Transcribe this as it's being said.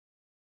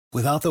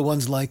Without the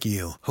ones like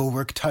you, who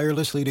work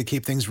tirelessly to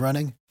keep things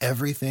running,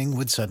 everything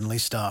would suddenly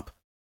stop.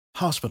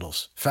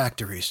 Hospitals,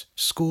 factories,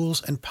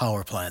 schools, and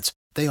power plants,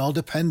 they all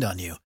depend on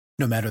you.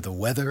 No matter the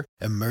weather,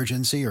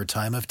 emergency, or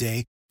time of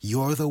day,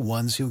 you're the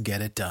ones who get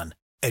it done.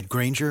 At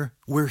Grainger,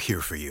 we're here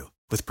for you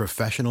with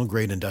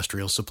professional-grade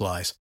industrial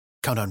supplies.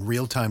 Count on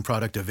real-time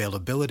product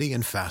availability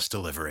and fast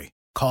delivery.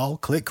 Call,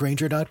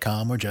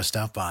 clickgrainger.com, or just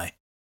stop by.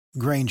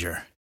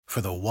 Grainger, for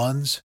the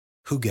ones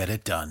who get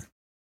it done.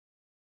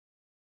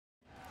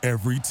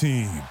 Every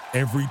team,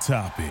 every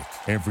topic,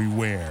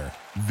 everywhere.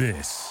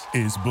 This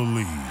is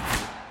Believe.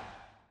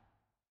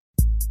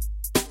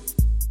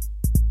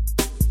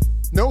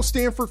 No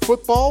Stanford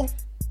football,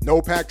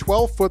 no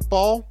Pac-12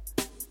 football,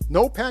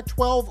 no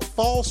Pac-12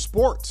 fall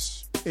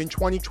sports in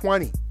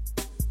 2020.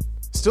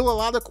 Still a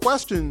lot of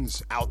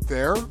questions out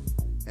there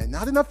and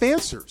not enough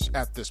answers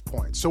at this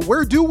point. So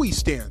where do we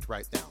stand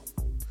right now?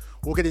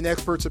 We'll get an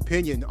expert's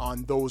opinion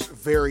on those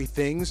very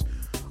things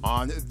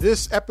on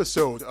this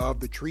episode of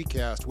the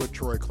TreeCast with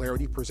Troy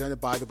Clardy, presented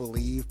by the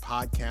Believe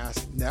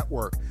Podcast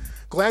Network.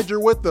 Glad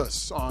you're with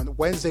us on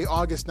Wednesday,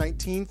 August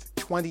 19th,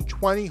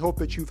 2020. Hope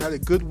that you've had a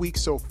good week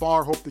so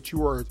far. Hope that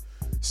you are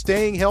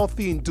staying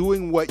healthy and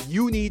doing what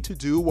you need to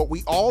do, what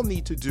we all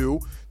need to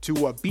do to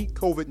beat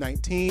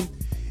COVID-19.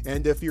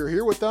 And if you're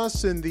here with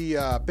us in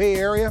the Bay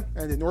Area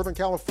and in Northern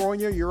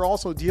California, you're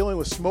also dealing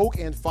with smoke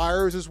and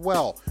fires as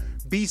well.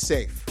 Be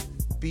safe.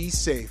 Be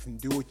safe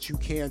and do what you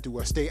can to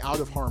stay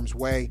out of harm's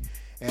way,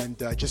 and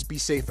just be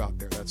safe out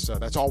there.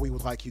 That's all we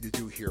would like you to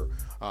do here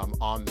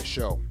on the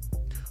show.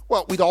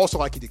 Well, we'd also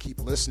like you to keep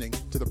listening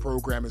to the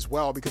program as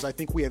well, because I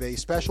think we have a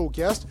special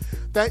guest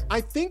that I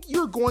think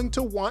you're going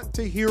to want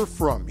to hear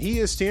from. He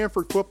is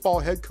Stanford football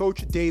head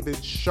coach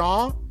David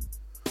Shaw.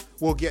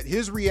 We'll get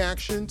his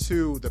reaction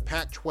to the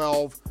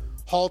Pac-12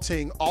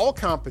 halting all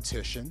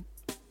competition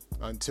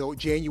until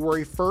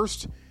January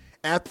 1st.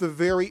 At the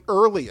very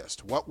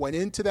earliest, what went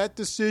into that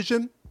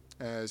decision,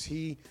 as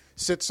he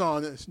sits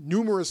on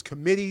numerous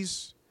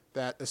committees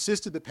that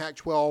assisted the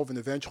Pac-12 in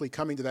eventually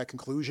coming to that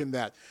conclusion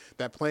that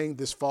playing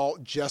this fall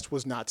just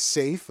was not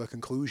safe, a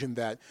conclusion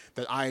that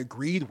I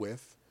agreed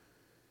with,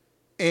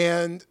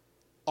 and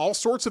all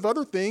sorts of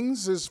other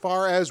things as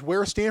far as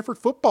where Stanford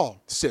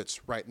football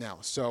sits right now.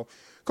 So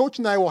Coach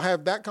and I will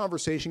have that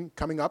conversation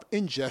coming up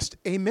in just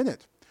a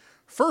minute.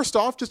 First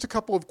off, just a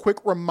couple of quick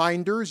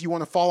reminders. You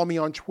want to follow me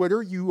on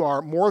Twitter, you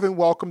are more than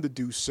welcome to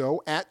do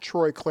so. At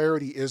Troy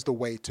Clardy is the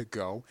way to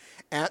go.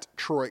 At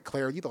Troy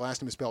Clardy, the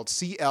last name is spelled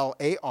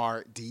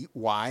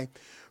C-L-A-R-D-Y.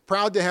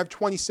 Proud to have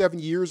 27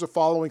 years of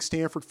following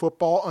Stanford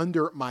football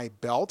under my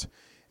belt,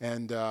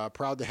 and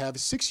proud to have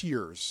 6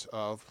 years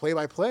of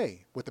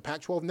play-by-play with the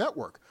Pac-12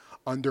 Network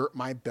under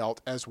my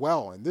belt as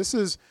well. And this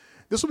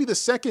will be the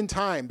second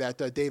time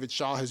that David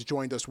Shaw has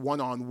joined us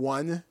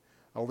one-on-one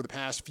over the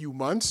past few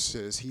months,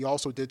 as he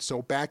also did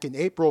so back in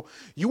April.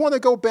 You want to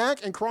go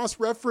back and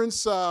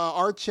cross-reference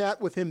our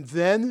chat with him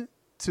then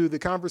to the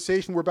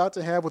conversation we're about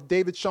to have with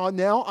David Shaw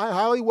now? I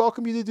highly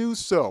welcome you to do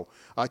so.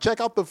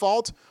 Check out the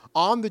vault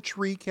on the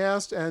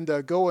TreeCast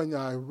and go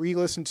and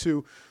re-listen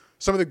to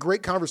some of the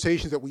great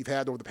conversations that we've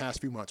had over the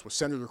past few months with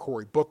Senator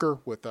Cory Booker,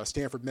 with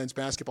Stanford men's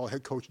basketball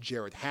head coach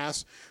Jared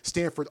Haase,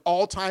 Stanford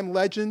all-time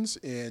legends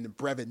in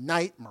Brevin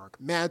Knight, Mark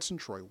Madsen,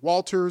 Troy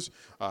Walters,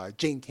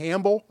 Jane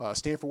Campbell,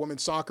 Stanford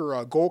women's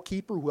soccer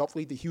goalkeeper who helped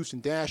lead the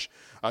Houston Dash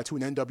to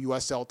an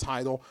NWSL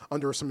title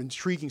under some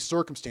intriguing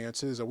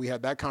circumstances. We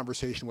had that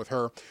conversation with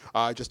her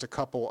just a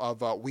couple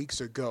of weeks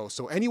ago.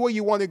 So anyway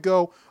you want to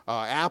go,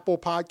 Apple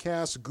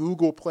Podcasts,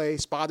 Google Play,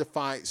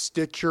 Spotify,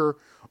 Stitcher,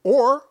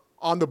 or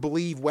on the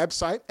Believe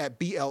website at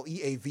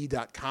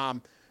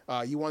BLEAV.com.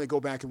 You want to go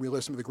back and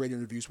relive some of the great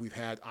interviews we've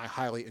had, I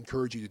highly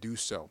encourage you to do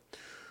so.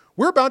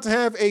 We're about to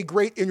have a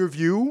great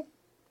interview,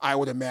 I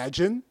would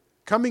imagine,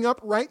 coming up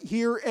right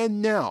here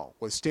and now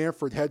with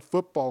Stanford head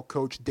football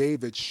coach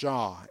David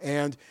Shaw.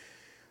 And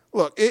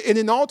look, in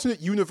an alternate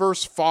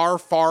universe far,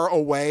 far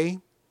away,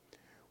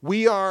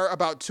 we are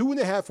about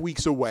 2.5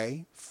 weeks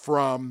away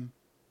from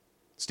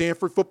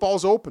Stanford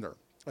football's opener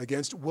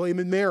against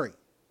William & Mary,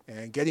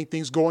 and getting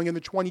things going in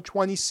the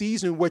 2020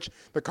 season, in which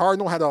the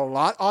Cardinal had a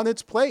lot on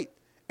its plate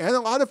and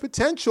a lot of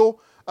potential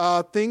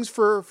things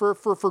for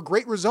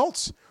great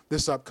results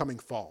this upcoming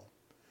fall.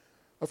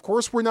 Of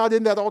course, we're not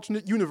in that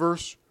alternate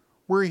universe.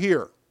 We're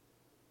here.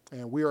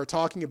 And we are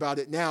talking about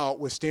it now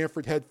with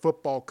Stanford head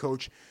football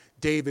coach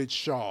David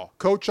Shaw.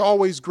 Coach,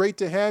 always great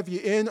to have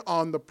you in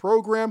on the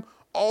program.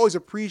 Always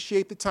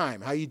appreciate the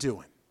time. How you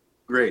doing?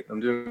 Great.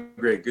 I'm doing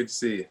great. Good to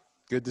see you.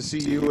 Good to see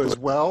you as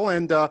well.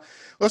 And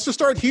let's just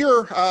start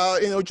here.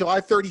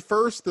 July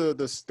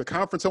 31st, the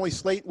conference-only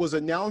slate was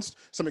announced.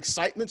 Some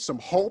excitement, some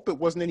hope. It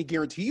wasn't any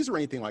guarantees or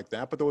anything like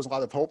that, but there was a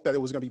lot of hope that it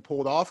was going to be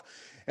pulled off.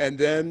 And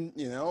then,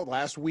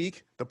 last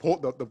week, the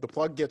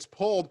plug gets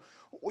pulled.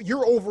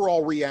 Your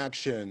overall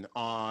reaction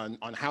on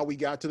how we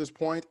got to this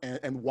point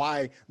and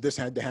why this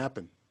had to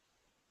happen?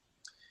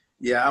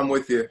 Yeah, I'm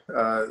with you.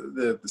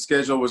 The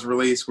schedule was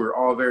released. We're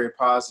all very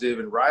positive,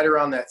 and right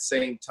around that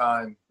same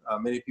time,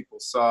 many people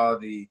saw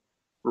the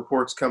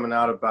reports coming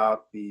out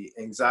about the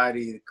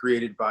anxiety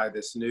created by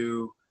this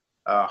new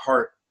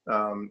heart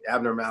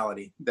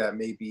abnormality that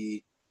may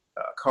be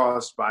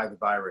caused by the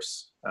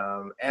virus,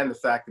 and the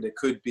fact that it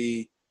could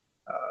be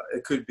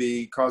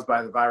caused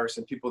by the virus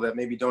in people that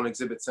maybe don't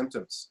exhibit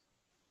symptoms,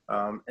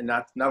 and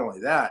not only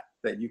that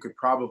you could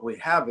probably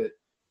have it,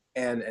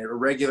 and a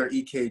regular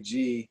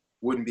EKG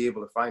wouldn't be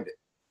able to find it.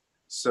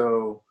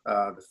 So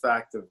the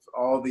fact of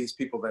all these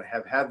people that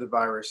have had the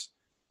virus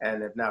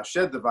and have now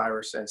shed the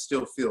virus and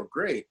still feel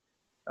great,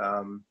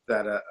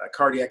 that a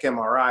cardiac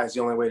MRI is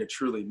the only way to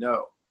truly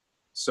know.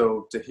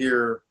 So to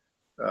hear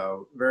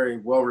very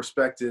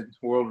well-respected,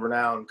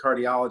 world-renowned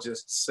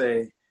cardiologists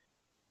say,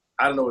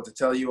 I don't know what to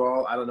tell you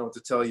all, I don't know what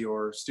to tell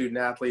your student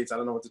athletes, I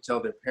don't know what to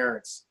tell their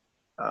parents,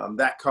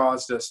 that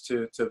caused us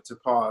to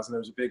pause. And there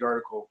was a big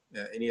article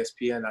in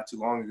ESPN not too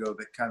long ago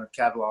that kind of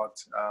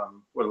cataloged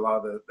what a lot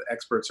of the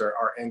experts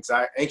are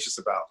anxious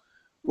about,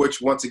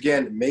 which once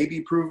again may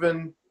be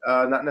proven,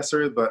 not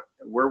necessarily, but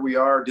where we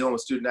are dealing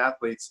with student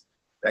athletes,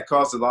 that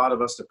caused a lot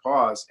of us to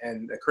pause.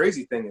 And the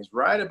crazy thing is,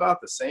 right about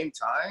the same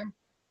time,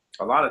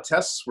 a lot of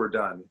tests were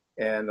done.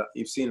 And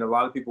you've seen a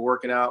lot of people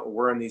working out,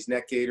 wearing these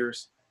neck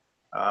gaiters,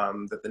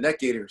 that the neck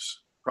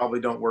gaiters probably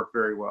don't work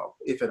very well,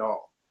 if at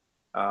all.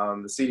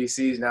 The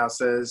CDC now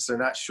says they're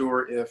not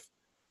sure if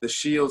the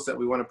shields that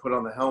we want to put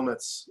on the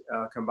helmets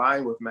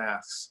combined with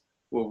masks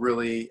will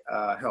really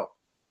help.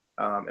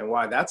 And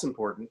why that's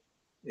important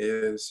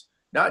is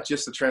not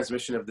just the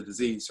transmission of the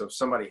disease. So if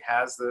somebody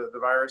has the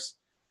virus,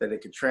 that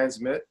it could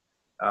transmit,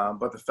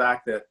 but the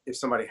fact that if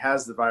somebody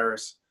has the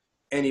virus,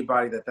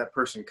 anybody that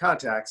person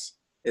contacts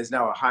is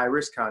now a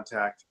high-risk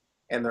contact,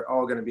 and they're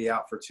all going to be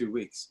out for 2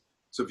 weeks.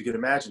 So if you can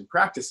imagine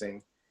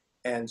practicing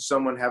and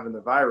someone having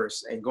the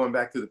virus and going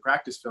back through the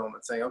practice film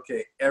and saying,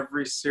 okay,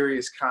 every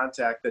serious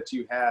contact that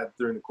you had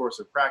during the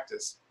course of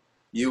practice,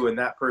 you and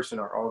that person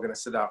are all going to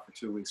sit out for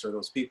 2 weeks, or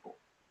those people.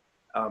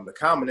 The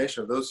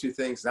combination of those two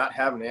things, not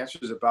having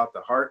answers about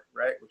the heart,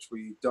 right, which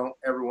we don't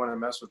ever want to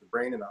mess with the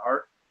brain and the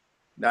heart,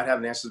 not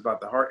having answers about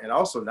the heart, and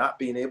also not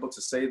being able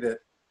to say that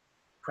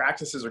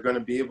practices are going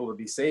to be able to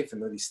be safe.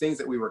 And these things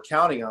that we were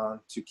counting on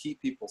to keep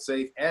people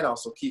safe and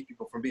also keep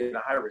people from being a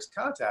high-risk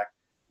contact,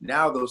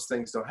 now those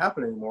things don't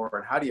happen anymore.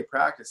 And how do you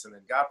practice? And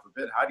then, God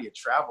forbid, how do you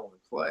travel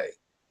and play?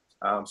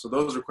 So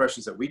those are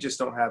questions that we just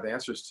don't have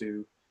answers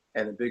to,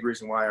 and a big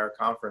reason why our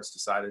conference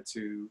decided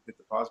to hit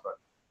the pause button.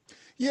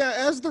 Yeah,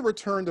 as the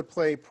return to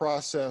play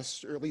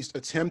process, or at least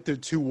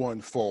attempted to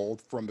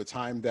unfold from the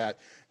time that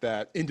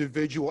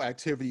individual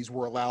activities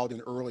were allowed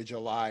in early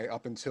July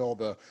up until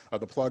the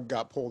plug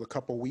got pulled a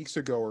couple weeks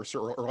ago or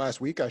so, or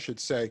last week, I should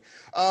say.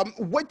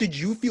 What did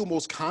you feel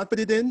most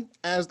confident in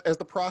as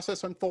the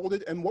process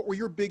unfolded, and what were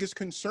your biggest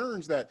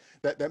concerns that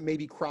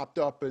maybe cropped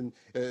up and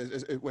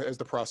as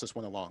the process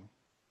went along?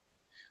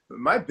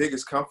 My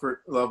biggest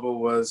comfort level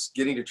was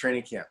getting to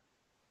training camp.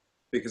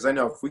 Because I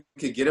know if we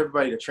could get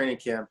everybody to training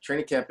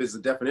camp is the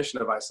definition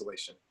of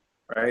isolation,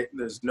 right?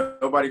 There's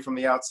nobody from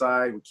the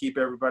outside. We keep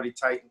everybody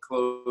tight and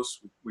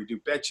close. We do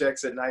bed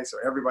checks at night, so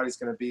everybody's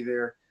going to be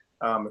there.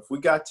 If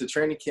we got to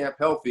training camp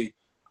healthy,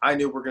 I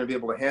knew we're going to be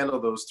able to handle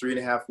those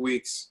 3.5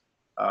 weeks,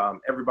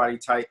 everybody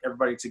tight,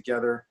 everybody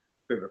together,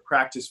 be able to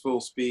practice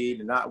full speed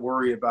and not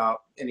worry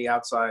about any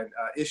outside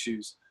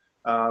issues.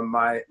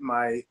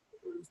 My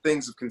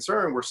things of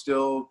concern were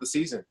still the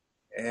season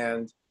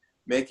and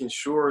making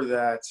sure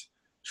that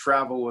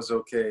travel was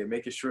okay,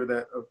 making sure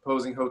that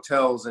opposing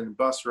hotels and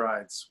bus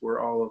rides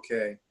were all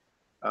okay.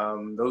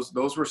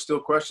 Those were still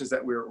questions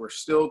that we're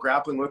still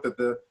grappling with, that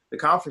the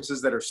conferences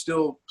that are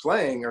still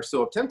playing, are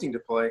still attempting to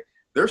play,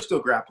 they're still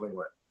grappling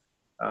with.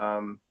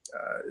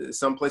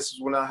 Some places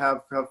will not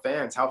have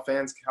fans. How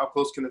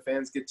close can the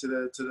fans get to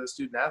the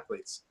student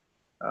athletes?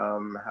 How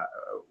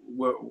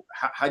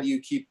do you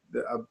keep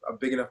a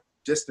big enough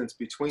distance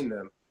between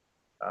them?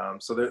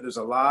 So there's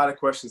a lot of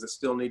questions that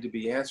still need to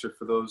be answered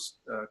for those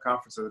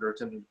conferences that are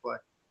attempting to play.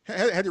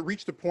 Had it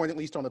reached a point, at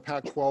least on the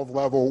Pac-12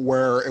 level,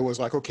 where it was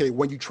like, okay,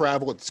 when you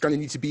travel, it's going to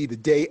need to be the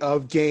day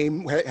of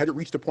game? Had it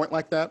reached a point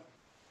like that?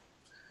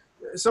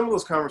 Some of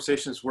those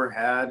conversations were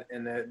had,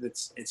 and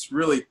it's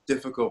really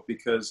difficult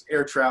because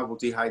air travel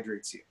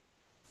dehydrates you.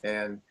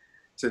 And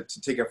to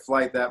take a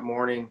flight that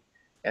morning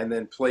and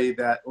then play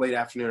that late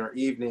afternoon or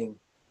evening,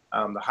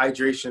 the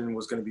hydration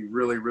was going to be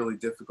really, really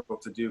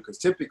difficult to do, because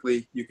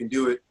typically you can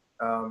do it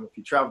if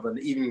you travel in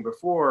the evening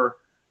before,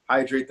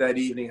 hydrate that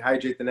evening,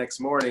 hydrate the next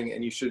morning,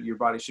 and your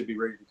body should be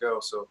ready to go.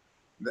 So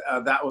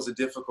that was a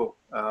difficult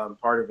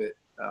part of it,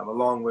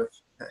 along with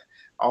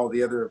all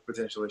the other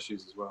potential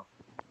issues as well.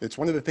 It's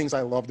one of the things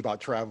I loved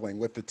about traveling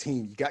with the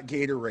team. You got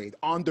Gatorade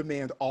on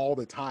demand all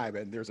the time,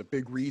 and there's a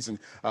big reason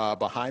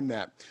behind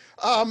that.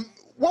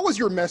 What was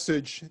your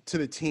message to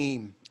the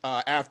team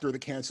after the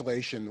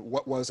cancellation?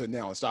 What was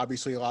announced?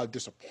 Obviously, a lot of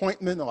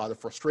disappointment, a lot of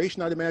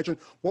frustration, I'd imagine.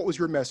 What was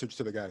your message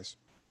to the guys?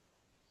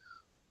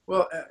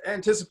 Well,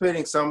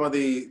 anticipating some of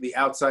the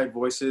outside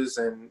voices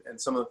and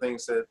some of the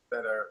things that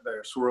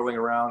are swirling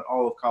around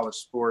all of college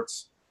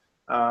sports,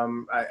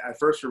 I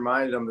first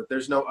reminded them that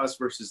there's no us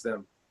versus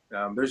them.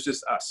 There's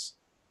just us.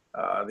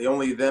 The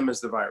only them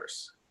is the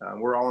virus.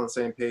 We're all on the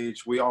same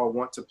page. We all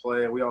want to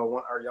play. We all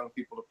want our young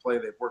people to play.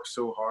 They've worked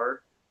so hard.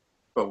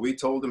 But we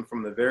told them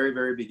from the very,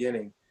 very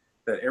beginning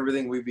that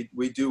everything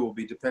we do will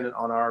be dependent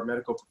on our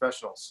medical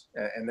professionals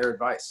and their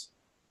advice.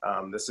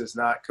 This is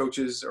not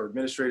coaches or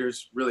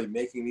administrators really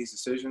making these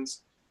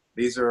decisions.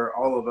 These are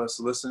all of us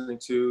listening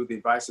to the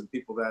advice of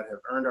people that have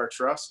earned our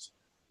trust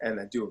and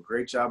that do a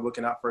great job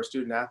looking out for our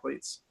student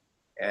athletes.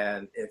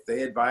 And if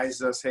they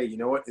advised us, hey, you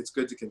know what, it's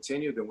good to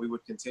continue, then we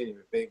would continue.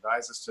 If they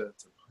advise us to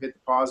hit the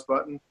pause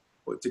button,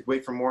 to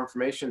wait for more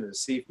information and to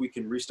see if we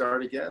can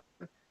restart again,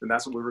 then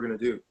that's what we were going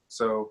to do.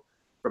 So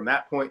from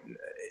that point,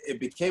 it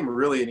became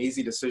really an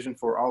easy decision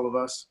for all of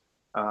us.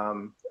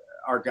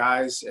 Our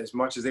guys, as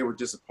much as they were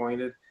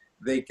disappointed,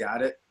 they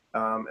got it.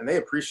 And they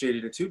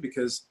appreciated it too,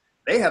 because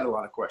they had a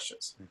lot of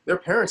questions. Their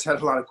parents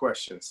had a lot of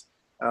questions.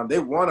 They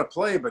want to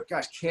play, but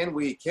gosh, can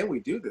we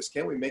do this?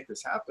 Can we make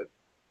this happen?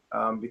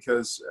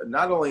 Because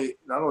not only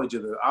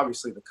do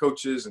obviously the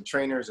coaches and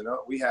trainers and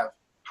we have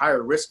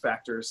higher risk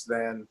factors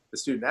than the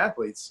student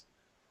athletes.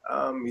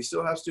 You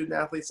still have student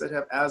athletes that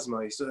have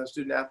asthma. You still have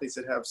student athletes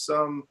that have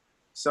some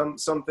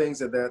things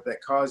that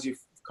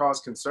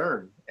cause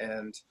concern.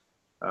 And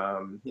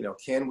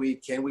can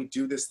we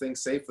do this thing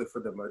safely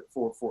for them,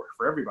 for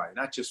everybody,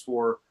 not just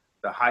for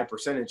the high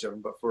percentage of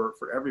them, but for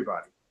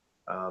everybody?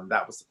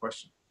 That was the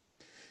question.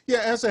 Yeah,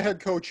 as a head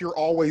coach, you're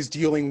always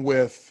dealing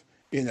with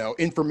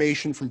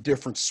information from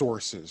different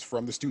sources,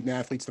 from the student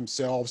athletes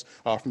themselves,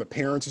 from the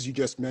parents, as you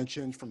just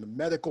mentioned, from the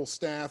medical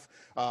staff,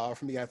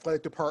 from the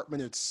athletic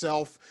department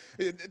itself.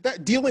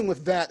 Dealing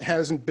with that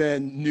hasn't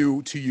been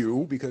new to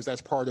you, because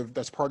that's part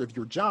of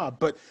your job.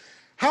 But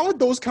how had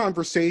those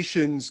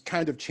conversations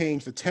kind of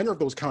changed? The tenor of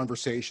those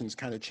conversations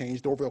kind of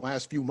changed over the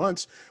last few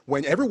months,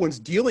 when everyone's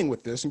dealing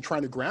with this and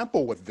trying to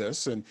grapple with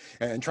this and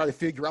try to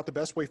figure out the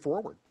best way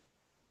forward.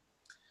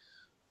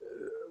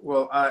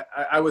 Well,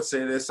 I would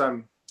say this: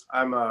 I'm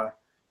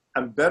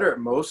better at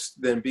most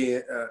than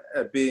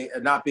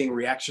not being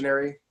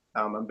reactionary.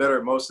 I'm better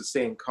at most at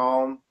staying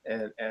calm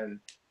and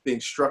being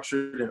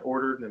structured and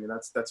ordered. I mean,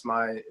 that's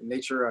my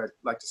nature. I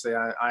like to say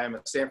I am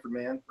a Stanford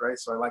man, right?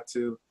 So I like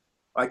to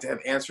have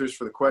answers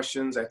for the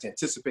questions. I have to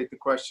anticipate the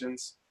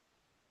questions.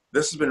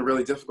 This has been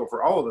really difficult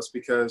for all of us,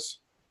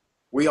 because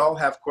we all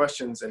have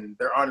questions and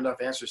there aren't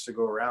enough answers to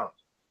go around.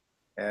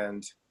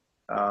 And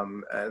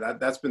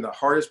that's been the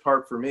hardest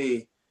part for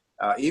me.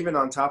 Even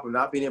on top of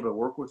not being able to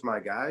work with my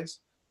guys,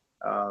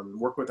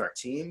 work with our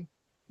team,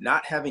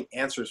 not having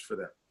answers for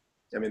them.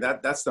 I mean,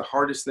 that's the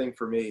hardest thing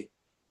for me,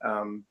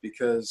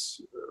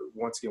 because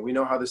once again, we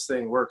know how this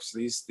thing works.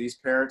 These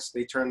parents,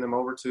 they turn them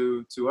over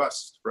to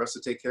us for us to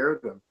take care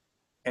of them.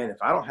 And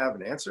if I don't have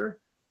an answer,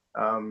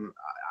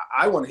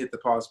 I want to hit the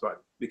pause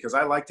button, because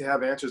I like to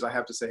have answers. I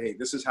have to say, hey,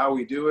 this is how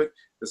we do it.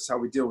 This is how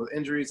we deal with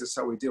injuries. This is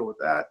how we deal with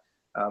that.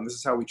 This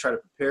is how we try to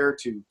prepare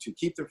to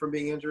keep them from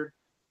being injured.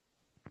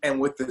 And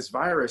with this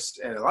virus,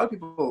 and a lot of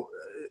people,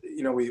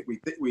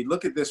 we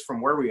look at this from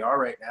where we are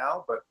right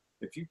now, but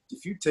if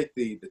you take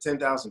the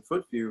 10,000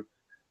 foot view,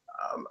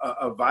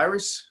 a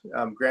virus,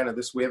 granted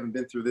we haven't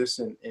been through this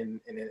in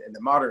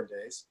the modern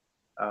days.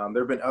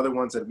 There have been other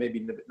ones that have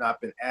maybe not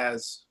been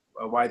as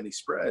widely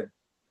spread,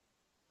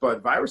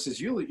 but viruses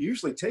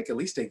usually take at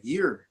least a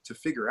year to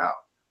figure out,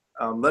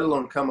 let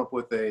alone come up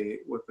with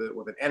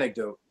an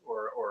antidote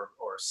or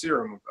a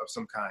serum of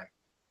some kind.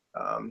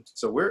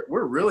 So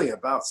we're really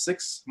about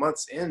 6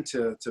 months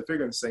into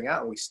figuring this thing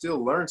out, and we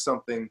still learn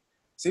something.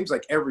 Seems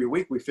like every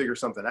week we figure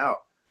something out.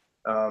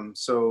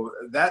 So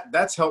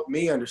that's helped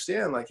me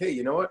understand, like, hey,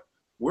 you know what?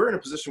 We're in a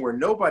position where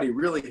nobody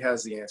really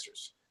has the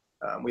answers.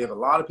 We have a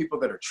lot of people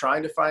that are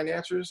trying to find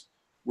answers.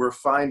 We're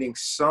finding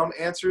some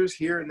answers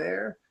here and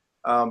there,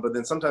 but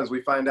then sometimes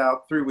we find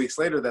out 3 weeks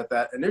later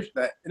that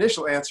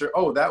initial answer,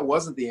 that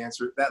wasn't the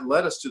answer. That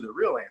led us to the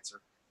real answer.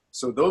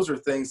 So those are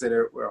things that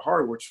are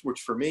hard, which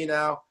for me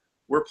now,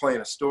 we're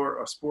playing a sport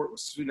with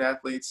student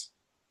athletes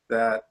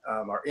that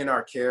are in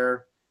our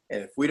care.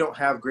 And if we don't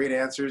have great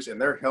answers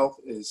and their health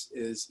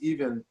is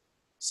even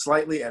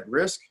slightly at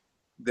risk,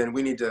 then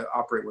we need to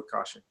operate with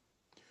caution.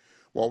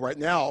 Well, right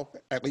now,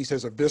 at least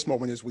as of this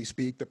moment as we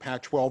speak, the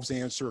Pac-12's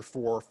answer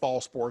for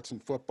fall sports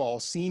and football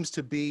seems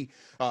to be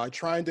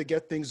trying to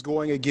get things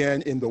going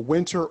again in the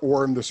winter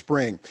or in the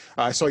spring.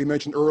 I saw you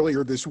mentioned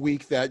earlier this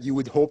week that you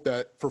would hope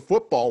that for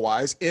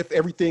football-wise, if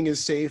everything is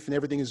safe and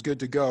everything is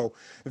good to go,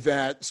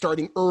 that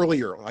starting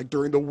earlier, like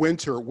during the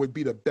winter, would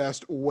be the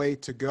best way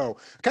to go.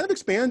 Kind of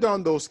expand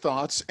on those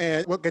thoughts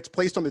and what gets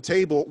placed on the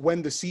table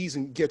when the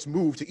season gets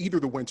moved to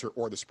either the winter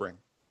or the spring.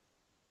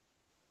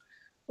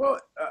 Well,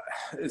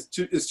 it's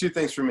two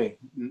things for me.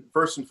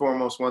 First and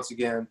foremost, once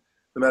again,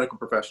 the medical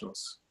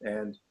professionals.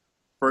 And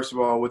first of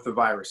all, with the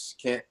virus,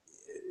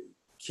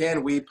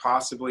 can we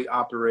possibly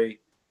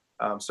operate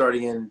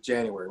starting in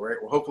January, right?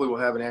 Well, hopefully we'll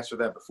have an answer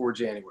to that before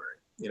January.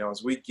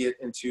 As we get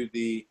into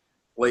the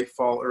late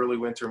fall, early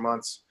winter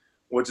months,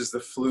 what does the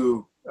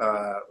flu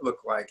look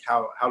like?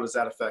 How does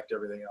that affect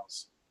everything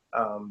else?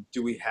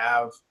 Do we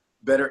have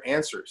better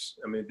answers?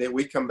 I mean,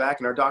 we come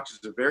back and our doctors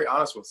are very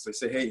honest with us. They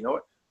say, hey, you know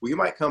what? we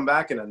might come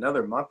back in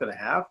another month and a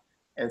half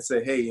and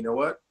say, hey, you know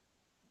what?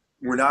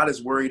 We're not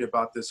as worried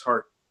about this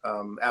heart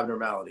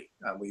abnormality.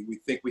 We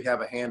think we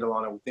have a handle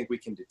on it. We think we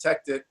can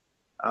detect it,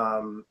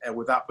 and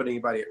without putting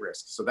anybody at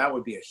risk. So that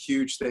would be a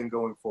huge thing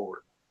going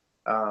forward.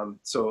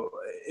 So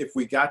if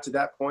we got to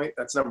that point,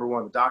 that's number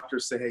one. The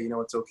doctors say, hey, you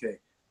know, it's okay.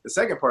 The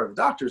second part of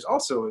the doctors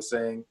also is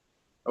saying,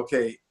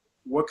 okay,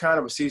 what kind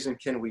of a season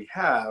can we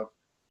have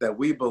that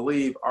we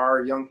believe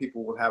our young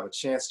people will have a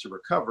chance to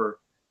recover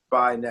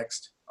by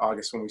next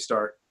August when we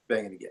start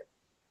banging again?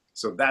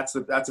 So that's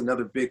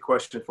another big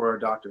question for our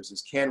doctors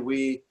is, can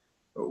we,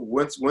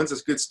 when's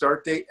a good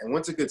start date and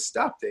when's a good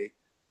stop date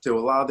to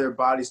allow their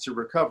bodies to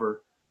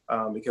recover?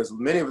 Because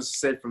many of us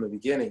said from the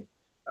beginning,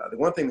 the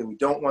one thing that we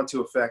don't want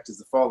to affect is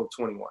the fall of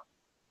 21.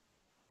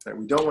 Right?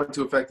 We don't want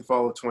to affect the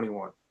fall of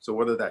 21. So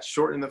whether that's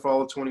shortening the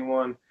fall of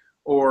 21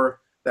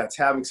 or that's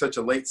having such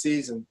a late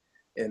season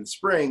in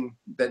spring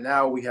that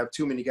now we have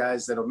too many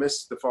guys that'll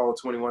miss the fall of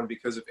 21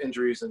 because of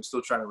injuries and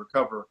still trying to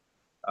recover.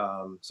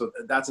 So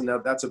that's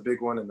a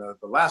big one. And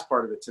the last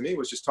part of it to me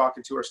was just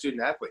talking to our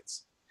student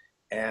athletes.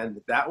 And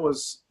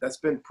that's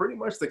been pretty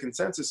much the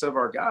consensus of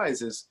our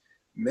guys is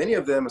many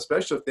of them,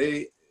 especially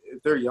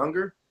if they're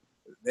younger,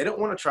 they don't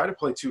want to try to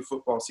play 2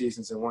 football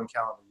seasons in one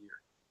calendar year.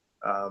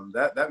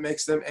 That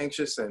makes them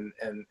anxious and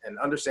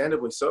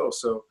understandably so.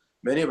 So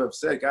many of them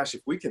said, gosh,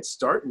 if we can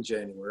start in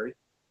January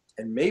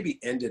and maybe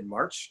end in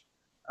March,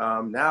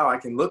 now I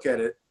can look at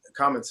it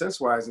common sense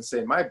wise and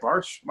say my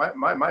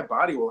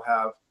body will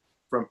have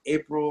from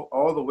April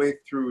all the way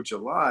through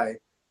July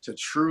to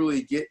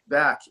truly get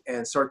back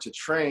and start to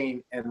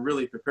train and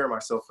really prepare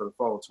myself for the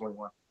fall of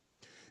 21.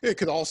 It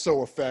could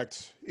also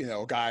affect,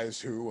 guys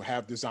who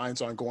have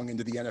designs on going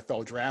into the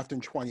NFL draft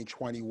in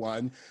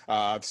 2021.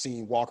 I've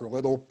seen Walker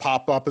Little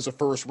pop up as a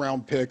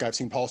first-round pick. I've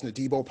seen Paulson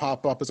Adebo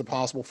pop up as a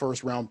possible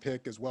first-round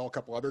pick as well. A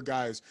couple other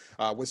guys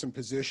with some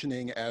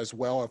positioning as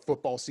well. A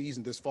football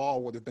season this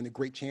fall would have been a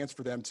great chance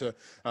for them to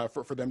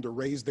for them to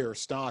raise their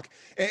stock.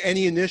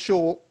 Any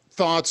initial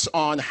thoughts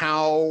on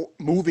how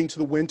moving to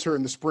the winter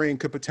and the spring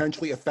could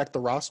potentially affect the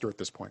roster at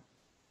this point?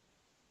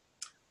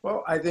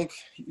 Well, I think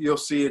you'll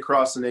see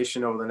across the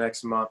nation over the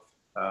next month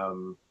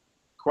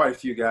quite a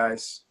few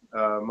guys,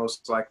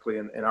 most likely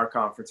in our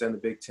conference and the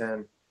Big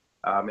Ten,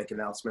 make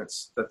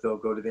announcements that they'll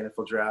go to the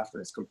NFL draft,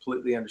 and it's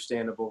completely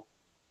understandable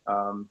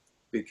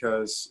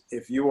because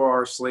if you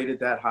are slated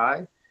that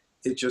high,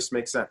 it just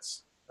makes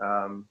sense.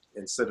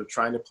 Instead of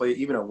trying to play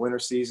even a winter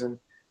season,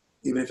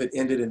 even if it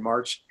ended in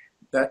March,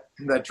 that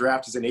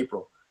draft is in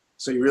April.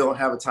 So you really don't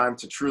have a time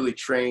to truly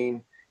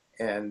train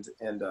and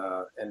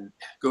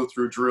go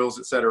through drills,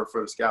 et cetera,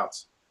 for the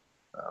scouts.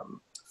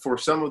 For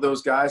some of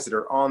those guys that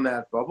are on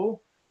that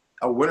bubble,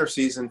 a winter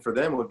season for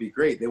them would be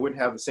great. They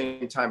wouldn't have the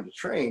same time to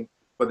train,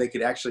 but they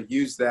could actually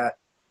use that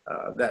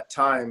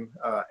time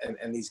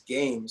and these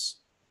games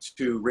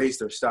to raise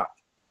their stock.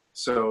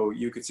 So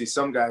you could see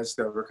some guys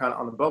that were kind of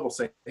on the bubble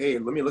saying, hey,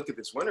 let me look at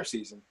this winter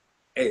season.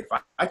 Hey, if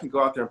I can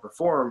go out there and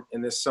perform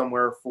in this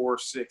somewhere 4,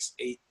 6,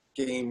 8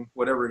 game,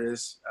 whatever it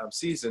is,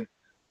 season,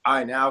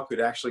 I now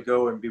could actually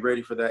go and be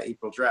ready for that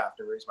April draft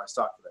and raise my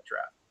stock for that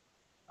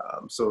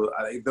draft. So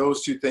I think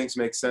those two things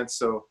make sense.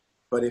 So,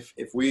 but if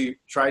we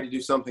try to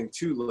do something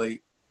too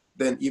late,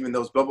 then even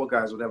those bubble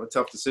guys would have a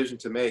tough decision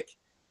to make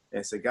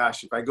and say,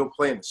 gosh, if I go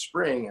play in the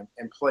spring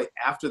and play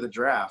after the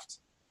draft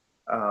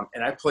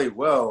and I played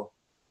well,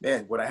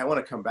 man, would I want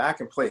to come back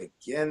and play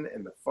again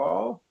in the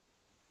fall?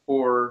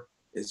 Or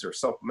is there a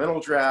supplemental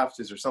draft?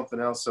 Is there something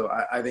else? So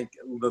I think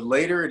the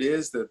later it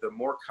is, the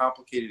more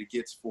complicated it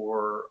gets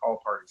for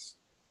all parties.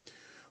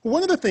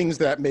 One of the things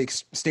that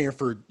makes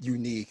Stanford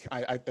unique,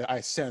 I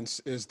sense,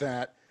 is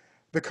that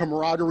the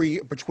camaraderie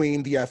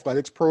between the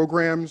athletics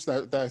programs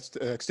that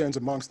extends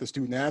amongst the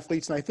student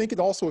athletes. And I think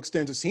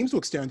it seems to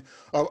extend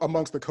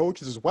amongst the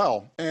coaches as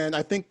well. And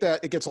I think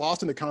that it gets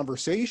lost in the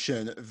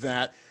conversation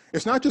that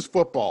it's not just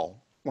football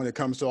when it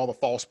comes to all the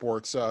fall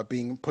sports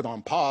being put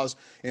on pause.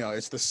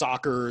 It's the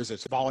soccers,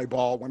 it's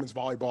volleyball, women's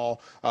volleyball,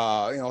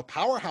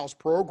 powerhouse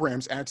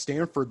programs at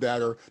Stanford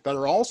that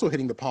are also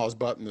hitting the pause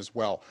button as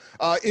well.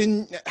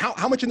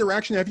 How much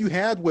interaction have you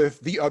had with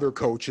the other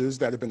coaches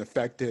that have been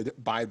affected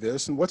by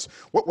this, and what's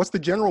the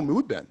general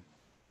mood been?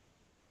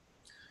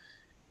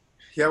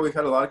 Yeah, we've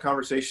had a lot of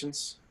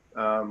conversations.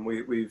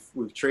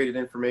 We've traded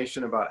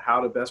information about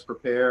how to best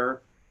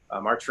prepare.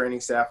 Our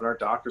training staff and our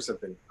doctors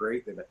have been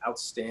great. They've been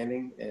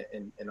outstanding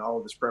in all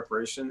of this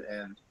preparation,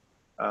 and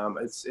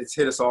it's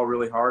hit us all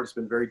really hard. It's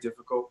been very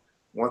difficult.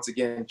 Once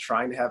again,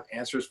 trying to have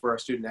answers for our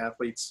student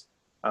athletes,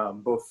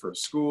 both for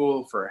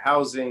school, for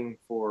housing,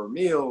 for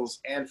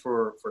meals, and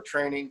for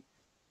training,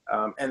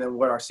 and then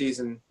what our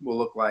season will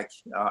look like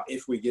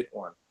if we get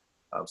one.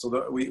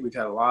 We've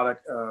had a lot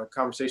of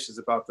conversations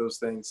about those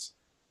things,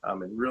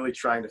 and really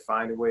trying to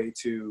find a way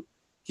to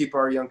keep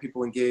our young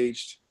people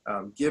engaged,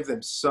 give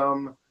them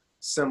some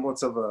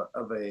semblance of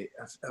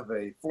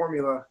a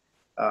formula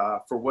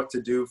for what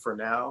to do for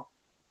now.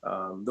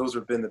 Those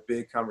have been the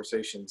big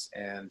conversations,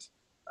 and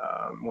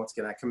once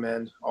again, I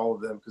commend all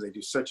of them because they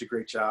do such a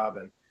great job.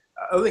 And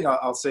other thing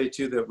I'll say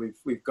too, that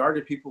we've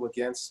guarded people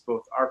against,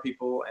 both our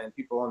people and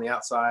people on the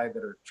outside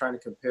that are trying to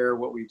compare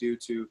what we do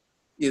to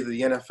either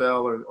the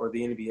NFL or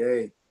the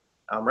NBA.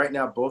 Right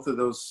now, both of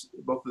those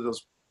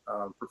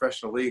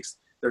professional leagues,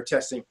 they're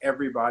testing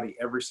everybody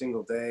every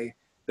single day.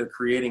 They're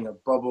creating a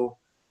bubble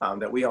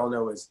that we all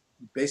know is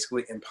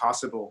basically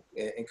impossible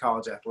in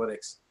college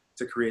athletics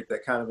to create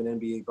that kind of an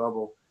NBA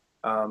bubble.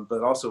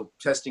 But also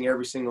testing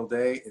every single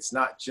day. It's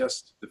not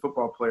just the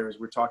football players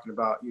we're talking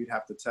about. You'd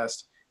have to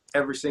test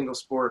every single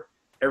sport,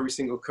 every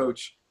single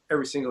coach,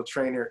 every single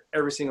trainer,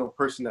 every single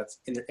person that's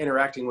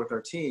interacting with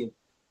our team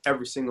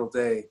every single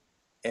day.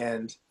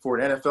 And for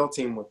an NFL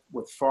team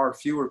with far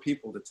fewer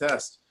people to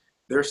test,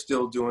 they're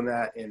still doing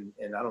that in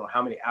I don't know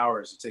how many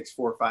hours. It takes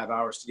 4 or 5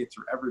 hours to get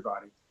through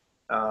everybody.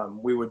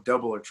 We would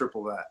double or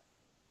triple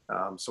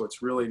that. So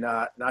it's really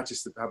not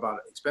just how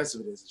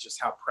expensive it is. It's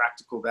just how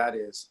practical that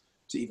is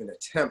to even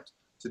attempt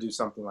to do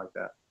something like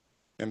that.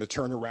 And the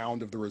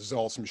turnaround of the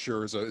results, I'm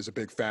sure, is a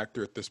big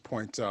factor at this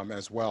point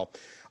as well.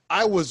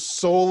 I was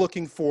so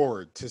looking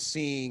forward to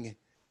seeing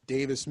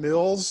Davis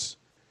Mills,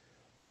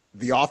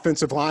 the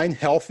offensive line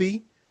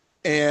healthy,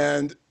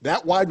 and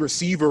that wide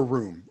receiver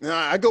room. Now,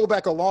 I go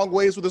back a long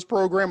ways with this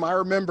program. I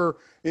remember,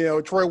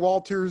 Troy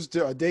Walters,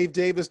 Dave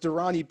Davis,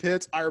 Durrani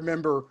Pitts. I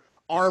remember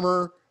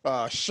Armour,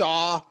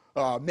 Shaw,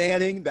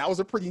 Manning. That was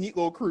a pretty neat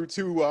little crew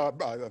too.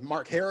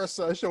 Mark Harris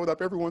showed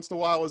up every once in a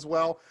while as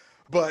well.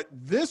 But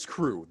this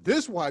crew,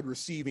 this wide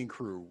receiving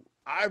crew,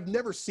 I've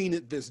never seen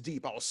it this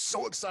deep. I was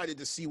so excited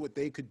to see what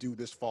they could do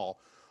this fall.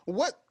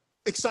 What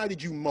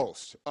excited you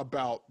most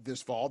about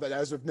this fall that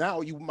as of now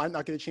you might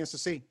not get a chance to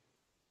see?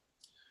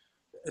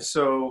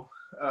 So,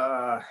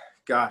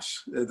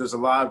 there's a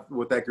lot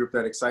with that group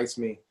that excites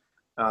me.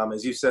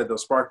 As you said, though,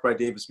 sparked by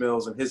Davis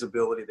Mills and his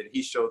ability that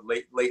he showed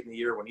late in the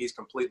year when he's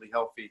completely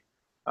healthy.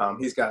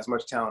 He's got as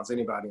much talent as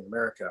anybody in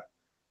America.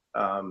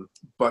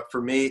 But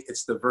for me,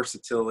 it's the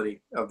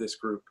versatility of this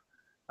group.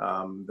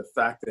 The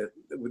fact that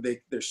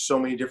there's so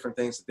many different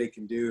things that they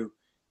can do.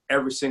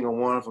 Every single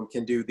one of them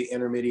can do the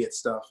intermediate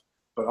stuff,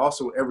 but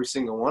also every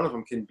single one of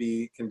them can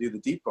do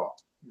the deep ball,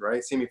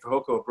 right? Simi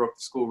Fehoko broke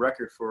the school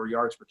record for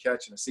yards per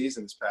catch in a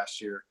season this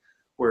past year,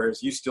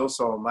 whereas you still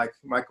saw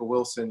Michael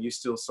Wilson, you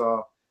still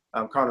saw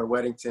Connor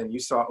Weddington, you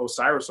saw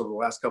Osiris over the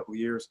last couple of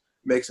years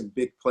make some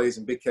big plays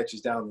and big catches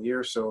down the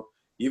year. So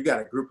you've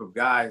got a group of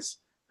guys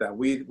that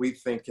we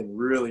think can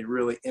really,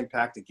 really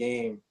impact the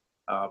game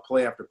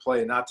play after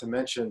play, not to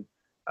mention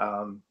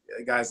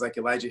guys like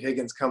Elijah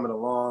Higgins coming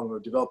along or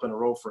developing a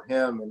role for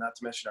him, and not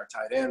to mention our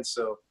tight end.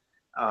 So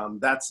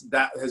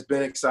that has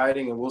been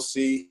exciting, and we'll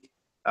see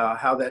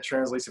how that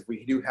translates if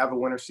we do have a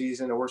winter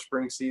season or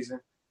spring season,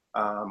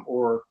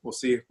 or we'll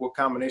see what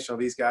combination of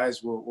these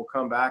guys will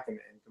come back and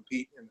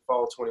compete in the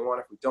fall of 21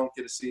 if we don't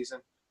get a season.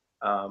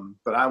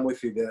 But I'm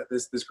with you that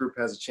this group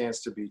has a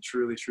chance to be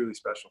truly, truly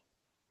special.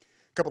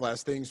 A couple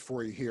last things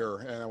for you here,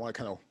 and I want to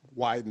kind of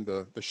widen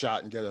the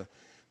shot and get a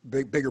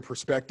bigger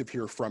perspective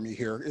here from you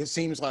here. It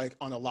seems like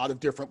on a lot of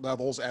different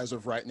levels as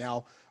of right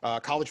now,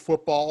 college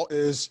football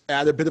is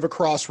at a bit of a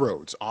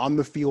crossroads, on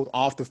the field,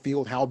 off the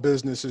field, how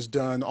business is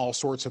done, all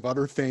sorts of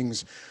other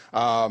things.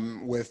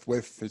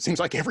 With it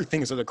seems like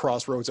everything is at a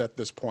crossroads at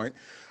this point.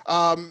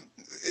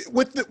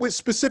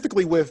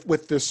 Specifically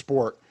with this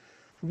sport,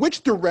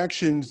 which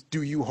directions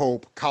do you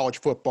hope college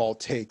football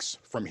takes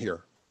from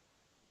here?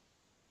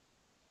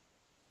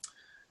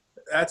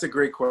 That's a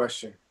great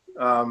question.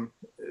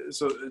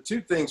 So two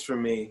things for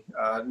me.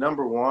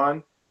 Number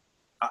one,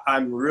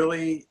 I'm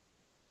really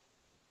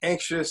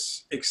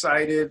anxious,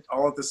 excited,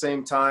 all at the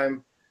same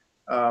time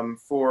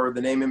for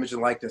the name, image,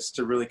 and likeness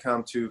to really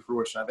come to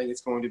fruition. I think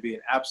it's going to be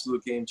an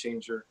absolute game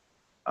changer.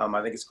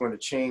 I think it's going to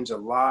change a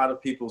lot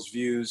of people's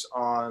views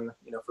on,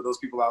 for those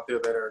people out there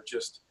that are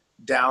just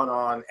down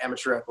on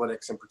amateur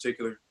athletics, in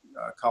particular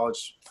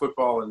college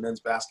football and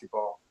men's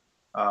basketball.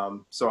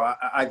 So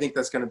I think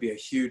that's going to be a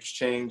huge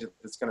change.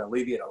 It's going to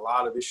alleviate a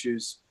lot of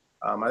issues.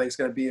 I think it's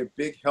going to be a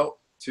big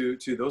help to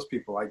those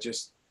people. I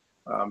just,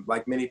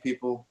 like many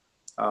people,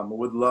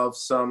 would love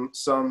some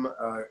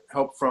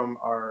help from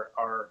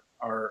our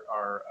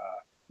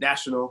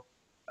national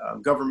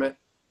government,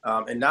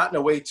 and not in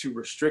a way to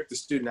restrict the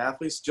student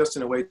athletes, just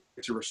in a way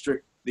to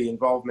restrict the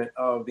involvement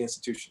of the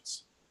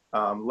institutions.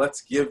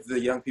 Let's give the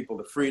young people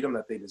the freedom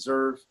that they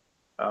deserve.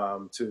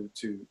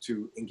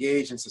 To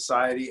engage in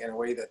society in a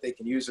way that they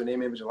can use their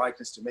name, image, and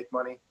likeness to make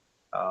money.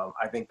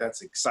 I think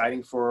that's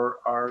exciting for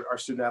our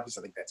student athletes.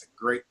 I think that's a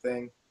great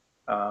thing.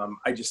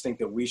 I just think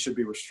that we should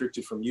be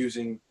restricted from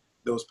using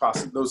those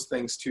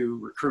things to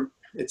recruit,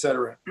 et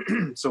cetera.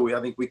 So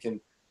I think we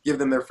can give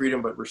them their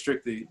freedom, but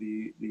restrict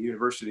the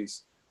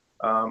universities.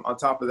 On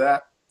top of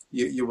that,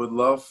 you would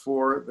love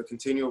for the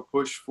continual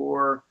push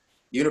for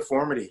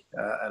uniformity.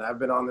 And I've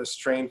been on this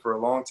train for a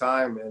long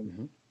time,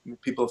 and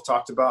people have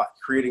talked about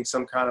creating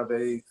some kind of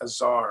a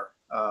czar,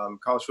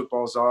 college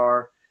football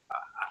czar.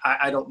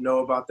 I don't know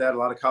about that. A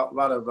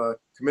lot of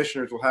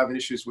commissioners will have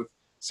issues with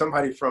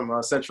somebody from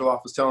central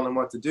office telling them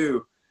what to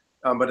do.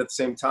 But at the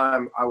same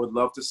time, I would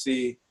love to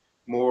see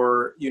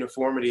more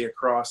uniformity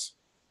across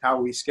how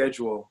we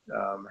schedule,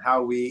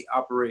 how we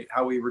operate,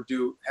 how we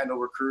handle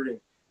recruiting,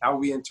 how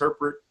we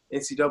interpret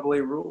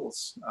NCAA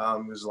rules.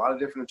 There's a lot of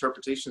different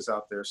interpretations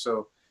out there.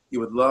 So you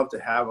would love to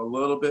have a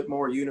little bit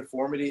more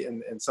uniformity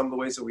in some of the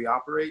ways that we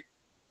operate.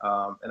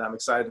 And I'm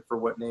excited for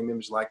what name,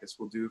 image, likeness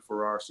will do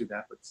for our student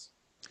athletes.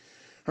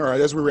 All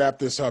right, as we wrap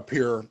this up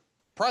here,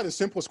 probably the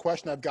simplest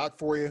question I've got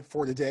for you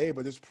for today,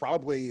 but it's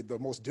probably the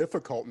most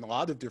difficult in a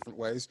lot of different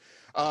ways.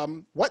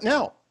 What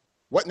now?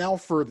 What now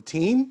for the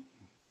team?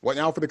 What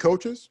now for the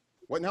coaches?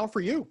 What now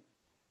for you?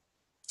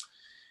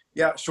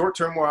 Yeah,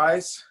 short-term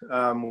wise,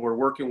 we're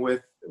working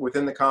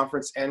within the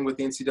conference and with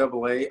the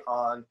NCAA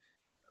on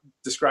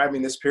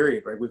describing this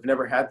period, right? We've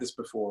never had this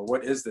before.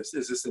 What is this?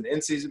 Is this an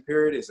in-season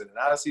period? Is it an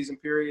out-of-season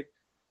period?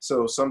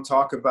 So some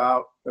talk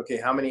about, okay,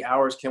 how many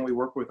hours can we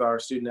work with our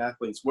student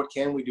athletes? What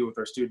can we do with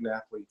our student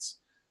athletes?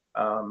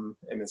 And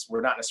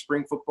we're not in a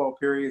spring football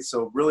period,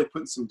 so really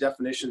putting some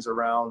definitions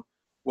around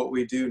what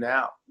we do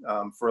now.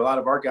 For a lot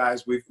of our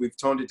guys, we've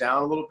toned it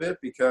down a little bit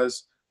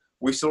because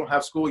we still don't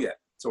have school yet.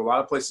 So a lot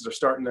of places are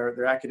starting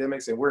their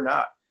academics and we're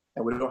not,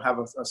 and we don't have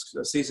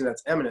a season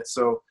that's imminent.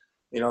 So,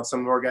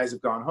 some of our guys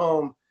have gone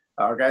home.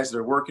 Our guys that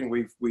are working,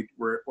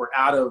 we're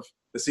out of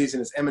the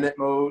season is imminent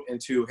mode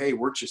into, hey,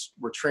 we're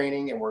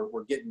training and we're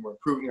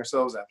improving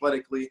ourselves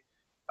athletically.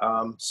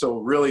 So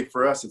really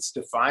for us, it's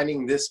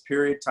defining this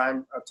period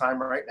of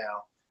time right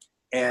now.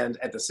 And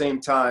at the same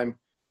time,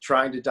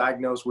 trying to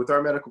diagnose with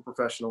our medical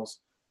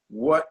professionals,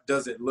 what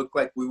does it look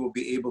like we will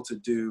be able to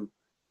do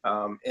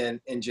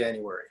in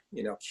January?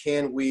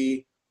 Can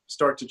we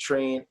start to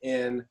train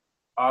in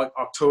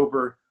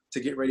October to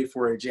get ready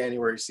for a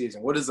January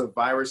season? What does the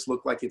virus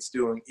look like it's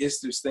doing? Is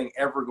this thing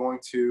ever going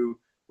to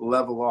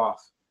level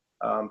off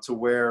to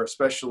where,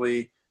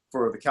 especially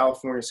for the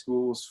California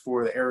schools,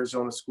 for the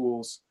Arizona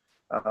schools,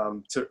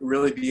 to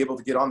really be able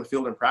to get on the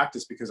field and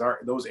practice, because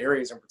those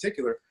areas in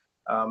particular,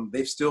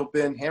 they've still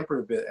been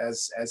hampered a bit,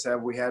 as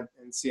have we had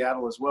in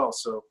Seattle as well.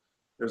 So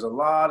there's a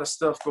lot of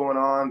stuff going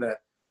on that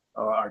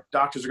our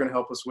doctors are going to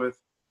help us with,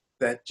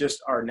 that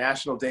just our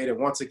national data,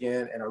 once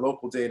again, and our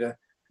local data,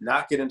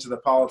 not get into the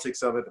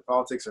politics of it. The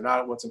politics are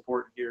not what's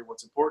important here.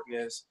 What's important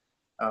is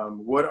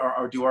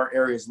do our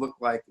areas look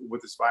like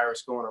with this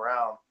virus going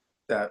around,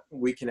 that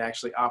we can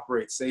actually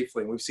operate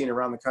safely. And we've seen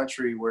around the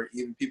country where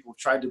even people have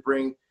tried to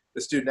bring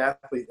the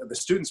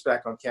students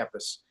back on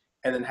campus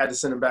and then had to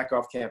send them back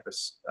off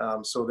campus.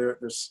 So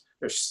there's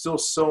still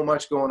so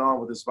much going on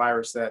with this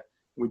virus that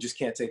we just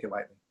can't take it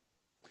lightly.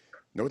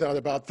 No doubt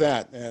about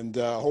that. And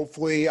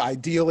hopefully,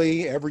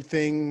 ideally,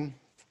 everything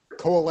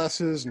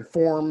coalesces and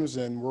forms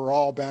and we're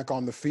all back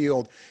on the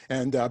field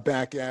and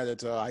back at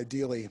it,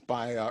 ideally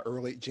by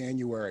early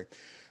January.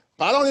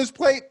 A lot on his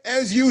plate,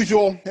 as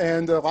usual,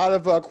 and a lot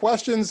of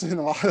questions and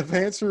a lot of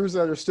answers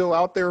that are still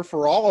out there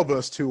for all of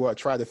us to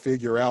try to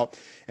figure out.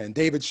 And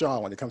David Shaw,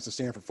 when it comes to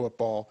Stanford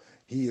football,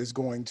 he is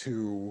going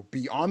to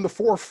be on the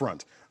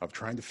forefront of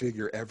trying to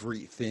figure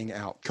everything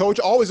out. Coach,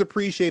 always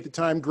appreciate the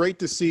time. Great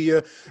to see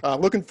you.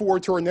 Looking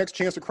forward to our next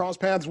chance to cross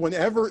paths,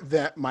 whenever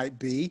that might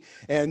be.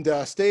 And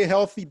stay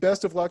healthy.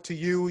 Best of luck to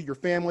you, your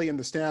family, and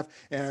the staff.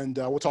 And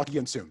we'll talk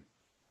again soon.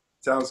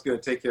 Sounds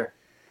good. Take care.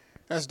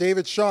 That's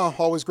David Shaw.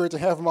 Always great to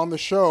have him on the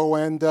show.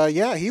 And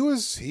he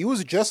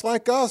was just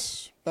like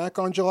us back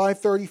on July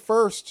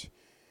 31st.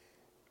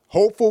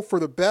 Hopeful for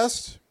the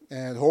best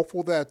and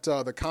hopeful that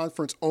the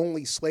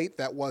conference-only slate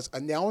that was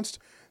announced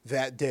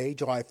that day,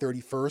 July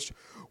 31st,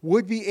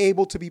 would be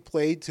able to be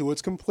played to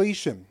its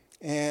completion.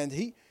 And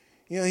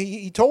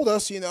he told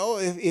us,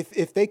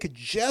 if they could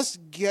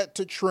just get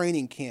to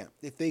training camp,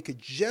 if they could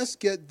just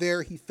get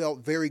there, he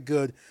felt very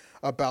good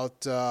about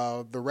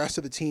the rest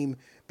of the team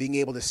being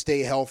able to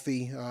stay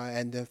healthy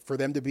and for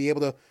them to be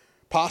able to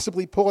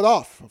possibly pull it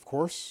off. Of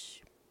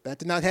course, that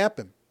did not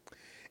happen.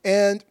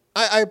 And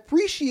I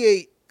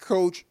appreciate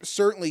Coach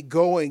certainly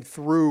going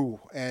through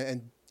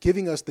and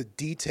giving us the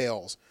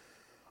details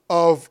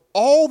of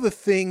all the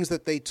things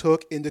that they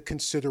took into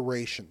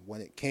consideration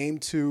when it came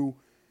to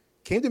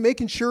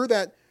making sure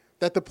that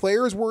the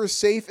players were as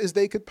safe as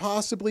they could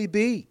possibly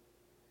be.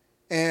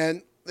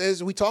 And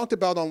as we talked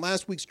about on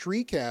last week's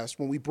TreeCast,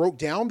 when we broke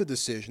down the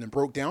decision and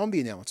broke down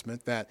the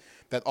announcement that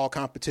all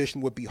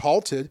competition would be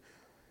halted,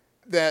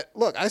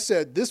 I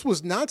said this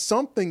was not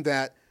something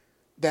that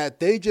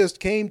they just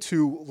came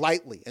to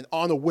lightly and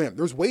on a whim.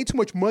 There's way too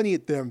much money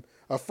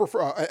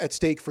at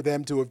stake for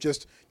them to have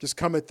just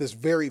come at this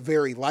very,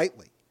 very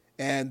lightly.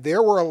 And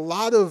there were a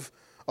lot of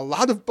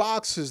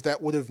boxes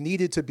that would have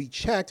needed to be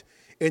checked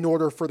in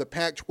order for the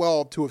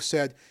Pac-12 to have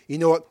said, you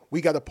know what,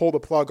 we got to pull the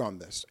plug on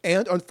this.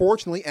 And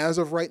unfortunately, as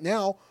of right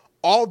now,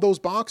 all of those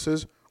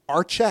boxes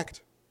are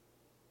checked.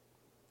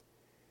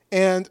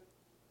 And,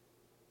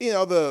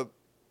 the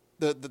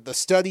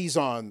studies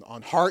on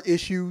heart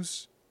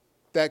issues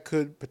that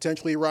could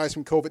potentially arise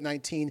from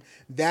COVID-19,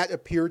 that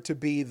appeared to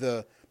be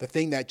the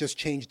thing that just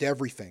changed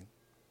everything,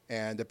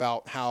 and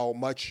about how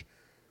much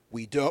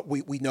we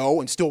know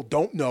and still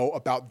don't know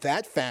about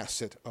that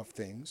facet of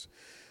things.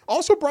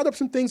 Also brought up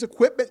some things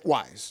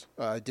equipment-wise,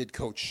 did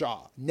Coach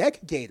Shaw. Neck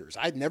gaiters.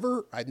 I'd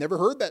never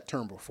heard that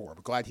term before,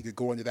 but glad he could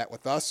go into that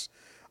with us.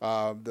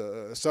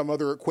 Some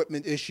other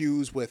equipment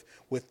issues with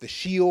the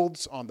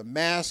shields on the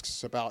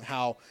masks, about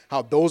how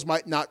those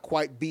might not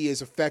quite be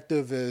as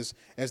effective as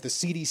the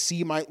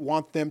CDC might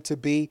want them to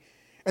be,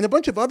 and a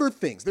bunch of other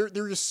things.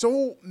 There's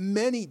so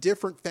many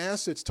different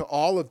facets to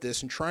all of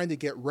this and trying to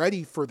get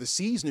ready for the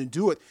season and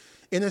do it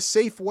in a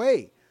safe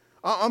way.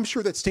 I'm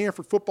sure that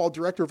Stanford football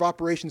director of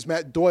operations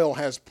Matt Doyle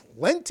has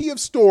plenty of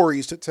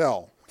stories to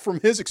tell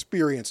from his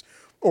experience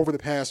over the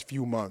past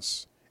few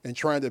months and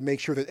trying to make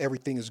sure that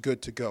everything is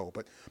good to go.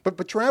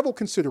 But travel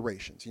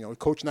considerations,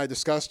 Coach and I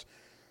discussed,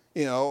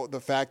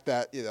 the fact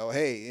that,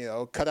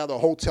 cut out a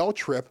hotel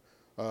trip,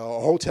 a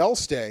hotel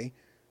stay,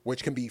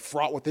 which can be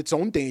fraught with its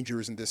own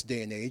dangers in this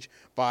day and age,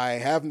 by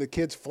having the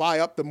kids fly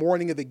up the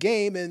morning of the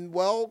game. And,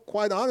 well,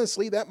 quite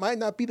honestly, that might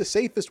not be the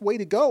safest way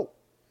to go.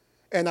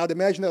 And I'd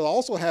imagine that'll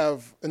also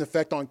have an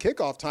effect on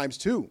kickoff times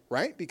too,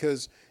 right?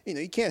 Because,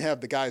 you can't have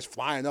the guys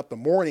flying up the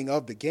morning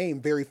of the game,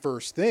 very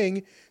first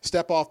thing,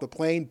 step off the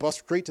plane, bus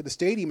straight to the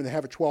stadium and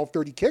have a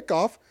 12:30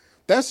 kickoff.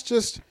 That's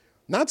just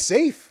not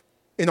safe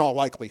in all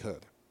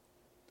likelihood.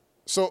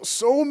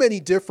 So many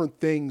different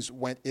things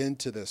went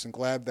into this, and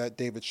glad that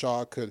David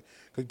Shaw could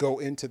go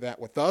into that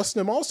with us.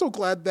 And I'm also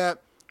glad that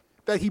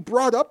he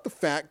brought up the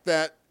fact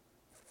that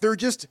there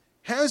just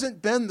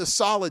hasn't been the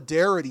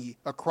solidarity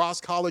across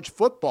college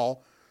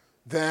football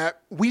that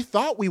we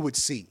thought we would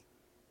see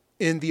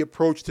in the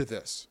approach to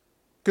this.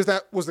 Because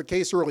that was the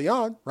case early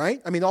on,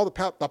 right? I mean, all the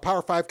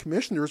Power 5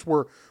 commissioners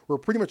were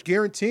pretty much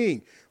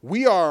guaranteeing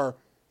we are,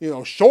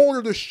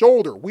 shoulder to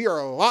shoulder.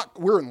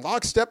 We're in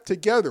lockstep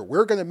together.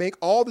 We're going to make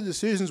all the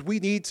decisions we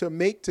need to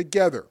make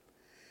together.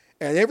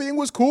 And everything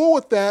was cool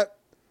with that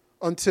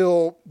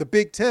until the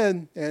Big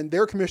Ten and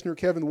their commissioner,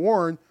 Kevin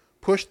Warren,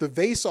 pushed the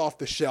vase off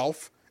the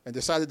shelf and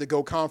decided to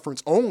go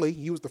conference only.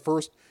 He was the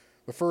first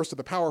of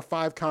the Power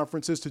 5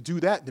 conferences to do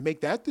that, to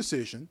make that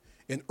decision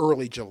in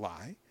early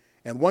July.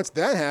 And once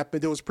that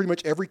happened, it was pretty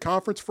much every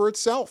conference for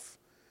itself.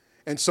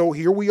 And so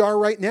here we are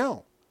right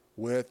now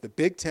with the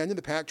Big Ten and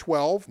the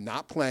Pac-12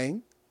 not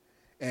playing,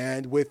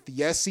 and with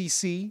the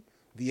SEC,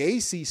 the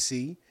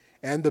ACC,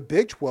 and the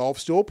Big 12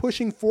 still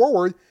pushing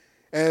forward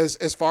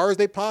as far as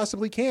they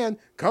possibly can,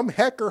 come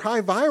heck or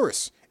high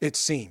virus, it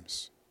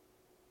seems.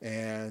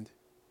 And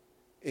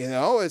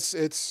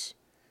it's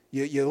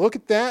you look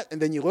at that,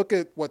 and then you look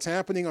at what's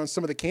happening on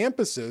some of the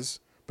campuses,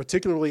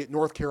 particularly at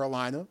North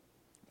Carolina,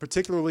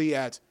 particularly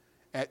at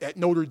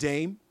Notre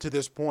Dame to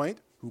this point,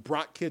 who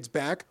brought kids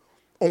back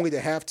only to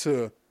have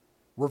to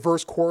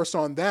reverse course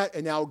on that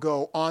and now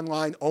go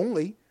online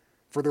only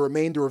for the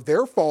remainder of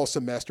their fall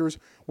semesters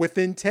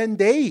within 10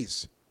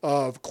 days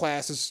of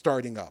classes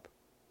starting up.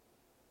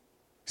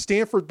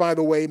 Stanford, by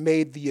the way,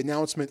 made the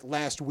announcement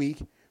last week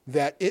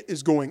that it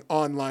is going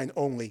online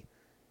only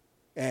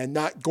and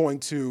not going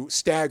to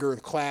stagger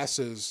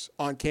classes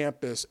on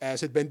campus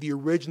as had been the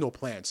original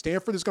plan.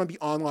 Stanford is going to be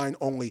online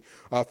only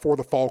for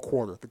the fall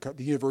quarter.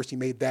 The university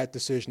made that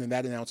decision and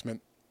that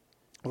announcement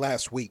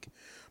last week.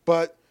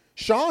 But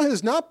Shaw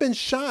has not been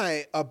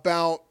shy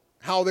about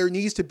how there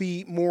needs to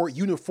be more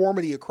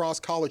uniformity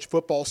across college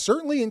football,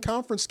 certainly in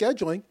conference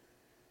scheduling,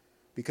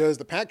 because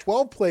the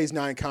Pac-12 plays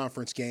 9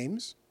 conference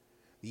games.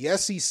 The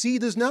SEC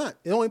does not.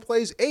 It only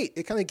plays 8.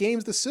 It kind of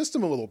games the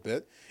system a little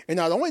bit. And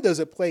not only does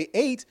it play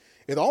 8,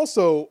 it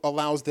also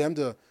allows them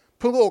to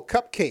put a little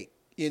cupcake,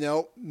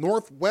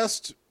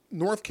 Northwest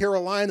North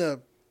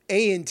Carolina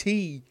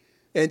A&T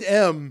and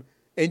M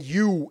and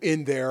U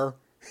in there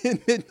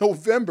in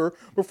mid-November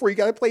before you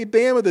got to play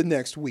Bama the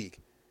next week.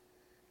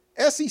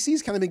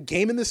 SEC's kind of been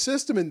gaming the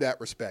system in that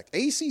respect.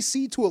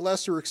 ACC to a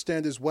lesser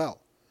extent as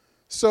well.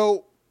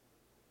 So,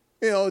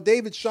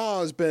 David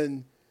Shaw has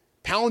been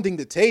pounding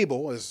the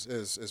table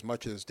as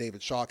much as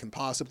David Shaw can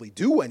possibly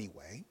do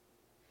anyway.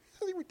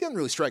 He didn't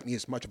really strike me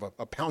as much of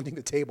a pounding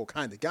the table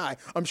kind of guy.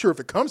 I'm sure if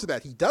it comes to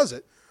that, he does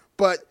it.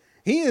 But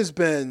he has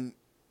been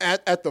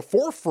at the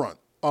forefront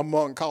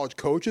among college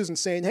coaches and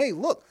saying, hey,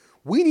 look,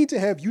 we need to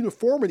have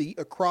uniformity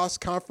across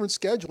conference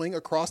scheduling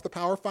across the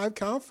Power 5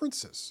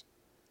 conferences.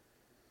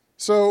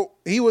 So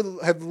he would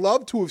have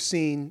loved to have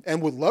seen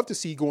and would love to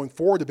see going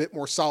forward a bit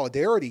more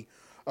solidarity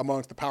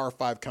amongst the Power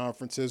 5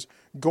 conferences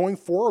going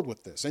forward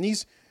with this. And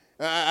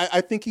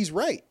I think he's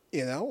right,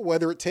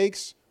 whether it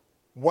takes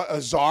what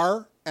a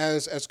czar,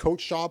 as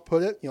Coach Shaw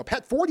put it.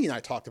 Pat Forty and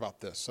I talked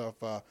about this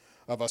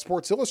of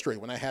Sports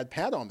Illustrated when I had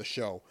Pat on the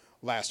show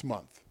last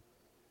month.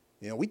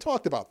 We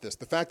talked about this,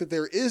 the fact that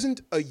there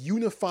isn't a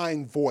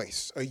unifying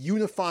voice, a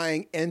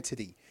unifying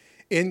entity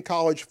in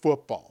college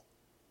football.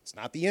 It's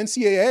not the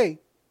NCAA.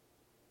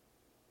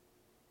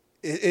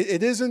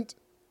 It isn't,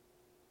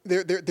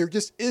 there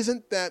just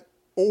isn't that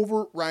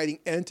overriding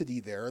entity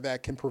there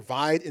that can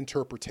provide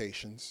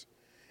interpretations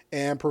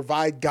and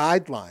provide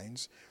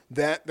guidelines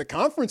that the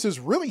conferences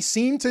really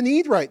seem to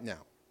need right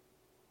now.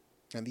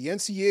 And the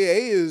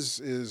NCAA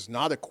is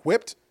not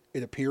equipped,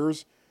 it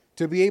appears,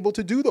 to be able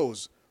to do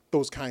those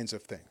kinds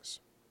of things.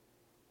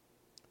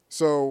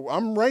 So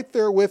I'm right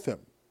there with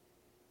him.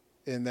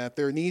 in that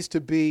there needs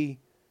to be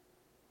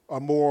a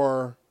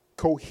more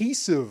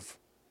cohesive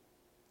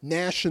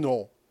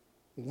national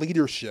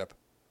leadership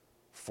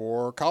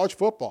for college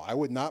football. I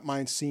would not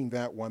mind seeing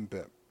that one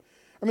bit.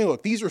 I mean,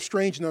 look, these are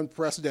strange and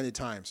unprecedented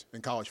times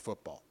in college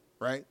football,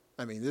 right?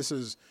 I mean, it's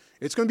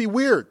going to be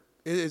weird.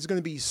 It's going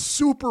to be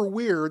super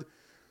weird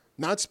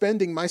not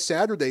spending my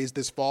Saturdays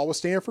this fall with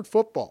Stanford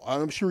football.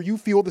 I'm sure you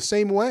feel the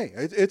same way.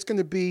 It's going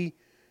to be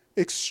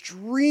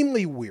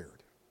extremely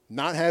weird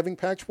not having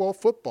Pac-12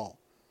 football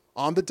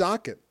on the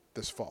docket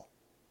this fall.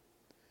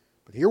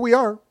 But here we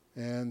are,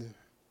 and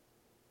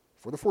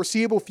for the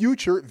foreseeable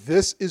future,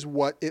 this is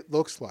what it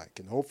looks like.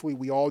 And hopefully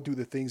we all do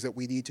the things that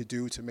we need to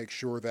do to make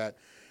sure that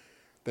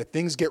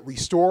things get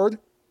restored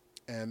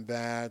and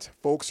that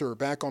folks are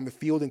back on the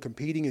field and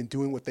competing and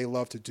doing what they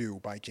love to do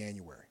by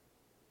January.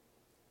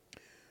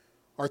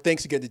 Our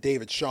thanks again to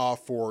David Shaw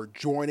for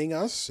joining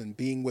us and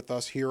being with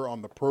us here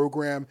on the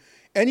program.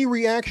 Any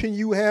reaction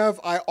you have,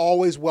 I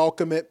always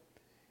welcome it.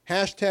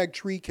 Hashtag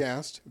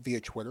TreeCast via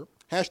Twitter.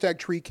 Hashtag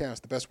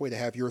TreeCast, the best way to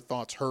have your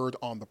thoughts heard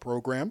on the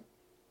program.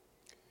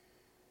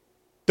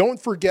 Don't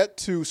forget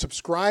to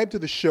subscribe to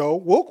the show.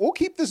 We'll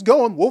keep this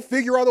going. We'll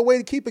figure out a way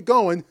to keep it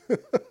going.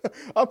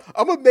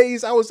 I'm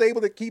amazed I was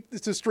able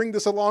to string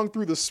this along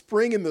through the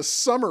spring and the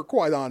summer,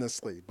 quite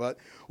honestly. But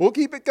we'll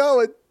keep it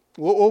going.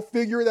 We'll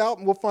figure it out,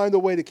 and we'll find a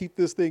way to keep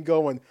this thing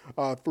going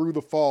through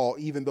the fall,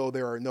 even though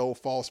there are no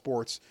fall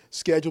sports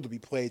scheduled to be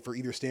played for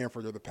either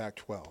Stanford or the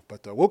Pac-12.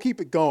 But we'll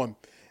keep it going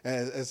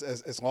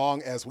as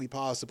long as we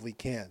possibly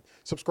can.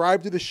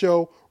 Subscribe to the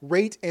show,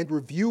 rate and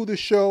review the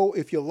show.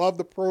 If you love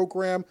the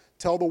program,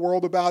 tell the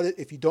world about it.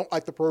 If you don't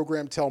like the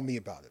program, tell me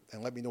about it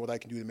and let me know what I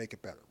can do to make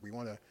it better. We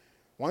want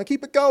to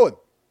keep it going,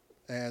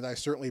 and I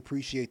certainly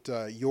appreciate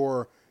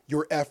your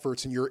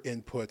efforts and your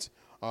input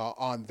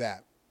on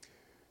that.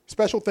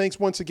 Special thanks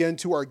once again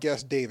to our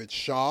guest, David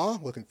Shaw.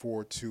 Looking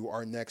forward to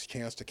our next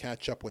chance to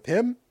catch up with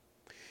him.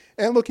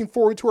 And looking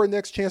forward to our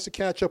next chance to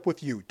catch up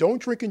with you. Don't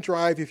drink and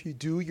drive. If you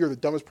do, you're the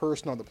dumbest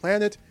person on the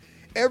planet.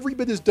 Every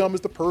bit as dumb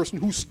as the person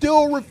who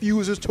still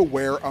refuses to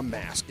wear a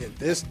mask in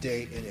this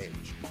day and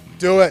age.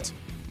 Do it.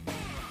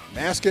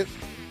 Mask it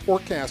or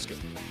casket.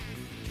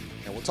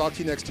 And we'll talk to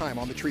you next time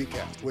on the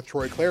TreeCast with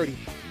Troy Clardy,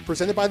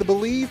 presented by the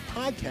Believe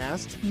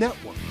Podcast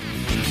Network.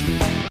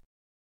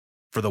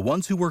 For the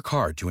ones who work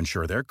hard to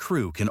ensure their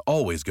crew can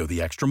always go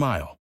the extra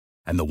mile,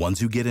 and the ones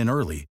who get in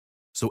early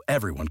so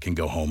everyone can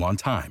go home on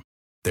time,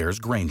 there's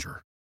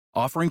Grainger,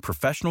 offering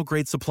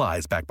professional-grade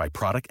supplies backed by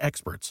product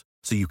experts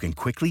so you can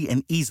quickly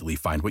and easily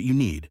find what you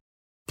need.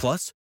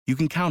 Plus, you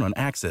can count on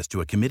access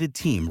to a committed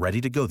team ready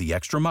to go the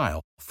extra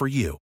mile for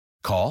you.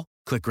 Call,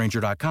 click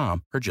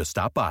Grainger.com, or just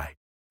stop by.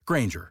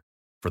 Grainger,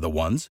 for the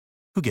ones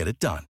who get it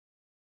done.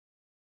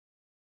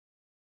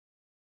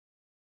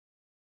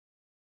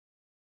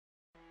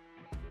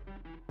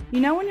 You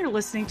know when you're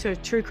listening to a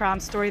true crime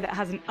story that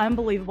has an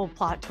unbelievable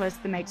plot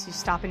twist that makes you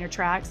stop in your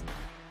tracks?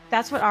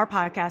 That's what our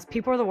podcast,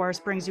 People Are the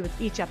Worst, brings you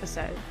with each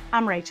episode.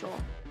 I'm Rachel.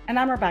 And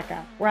I'm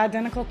Rebecca. We're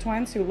identical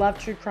twins who love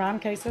true crime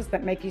cases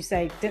that make you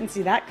say, didn't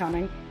see that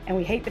coming, and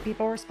we hate the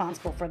people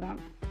responsible for them.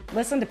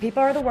 Listen to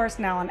People Are the Worst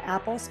now on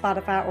Apple,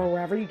 Spotify, or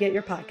wherever you get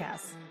your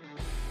podcasts.